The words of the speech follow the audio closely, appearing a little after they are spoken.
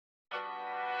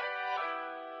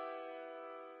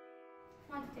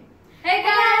One, two, three. Hey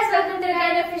guys, welcome to the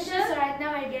Guide Official. So right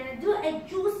now we're gonna do a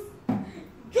juice.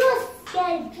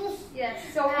 Guys, juice. Yes,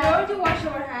 so we already wash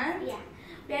our hands. Yeah.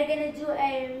 We're gonna do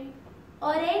a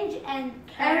orange and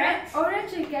carrot.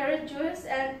 Orange and carrot juice,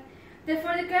 and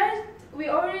for the carrot we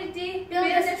already Peel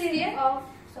peeled the skin off.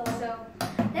 So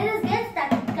let us get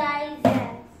started, guys.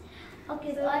 Yes.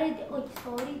 Okay, so already. Oh,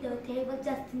 sorry, the table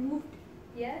just moved.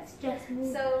 Yes. Just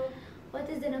moved. So what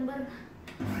is the number?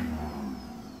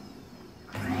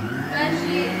 when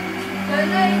she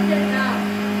gonna eat it now,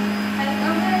 and I'm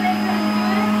gonna let her do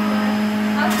it, but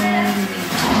after that she.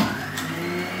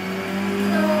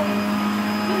 So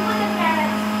you put the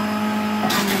carrot.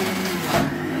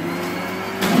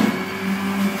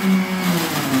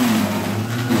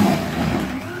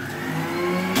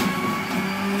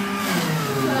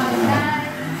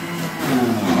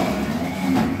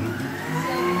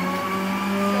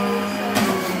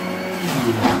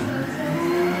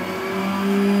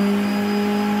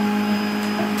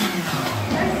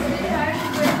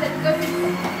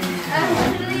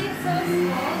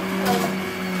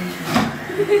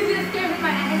 Just give me my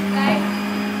eyes, guys.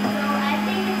 So I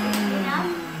think it's enough.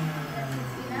 That's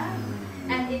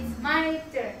enough. And it's my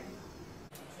turn.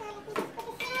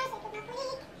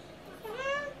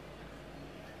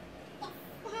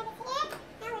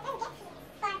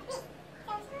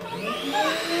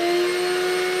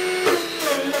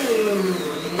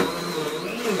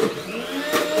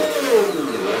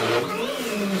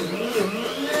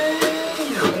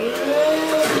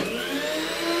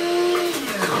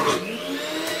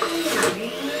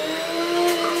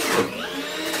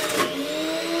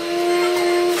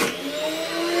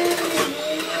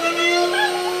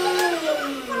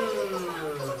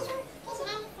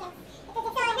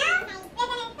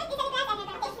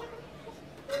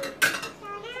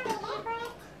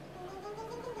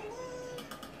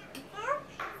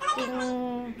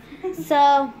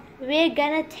 So we're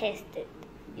gonna taste it.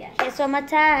 Yes. Here's one more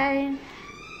time.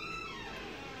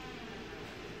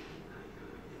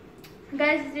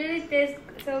 Guys, it really tastes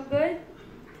so good.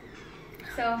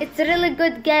 So It's really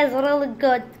good, guys. Really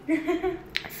good.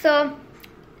 So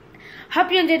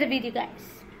hope you enjoyed the video, guys.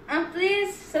 and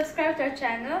please subscribe to our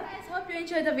channel. Guys, hope you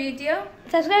enjoyed the video.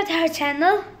 Subscribe to our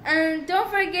channel. And don't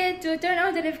forget to turn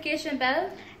on the notification bell.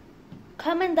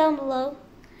 Comment down below.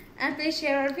 And please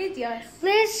share our videos.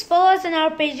 Please follow us on our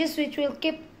pages, which will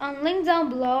keep on link down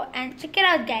below. And check it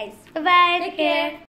out, guys. Bye bye. Take care.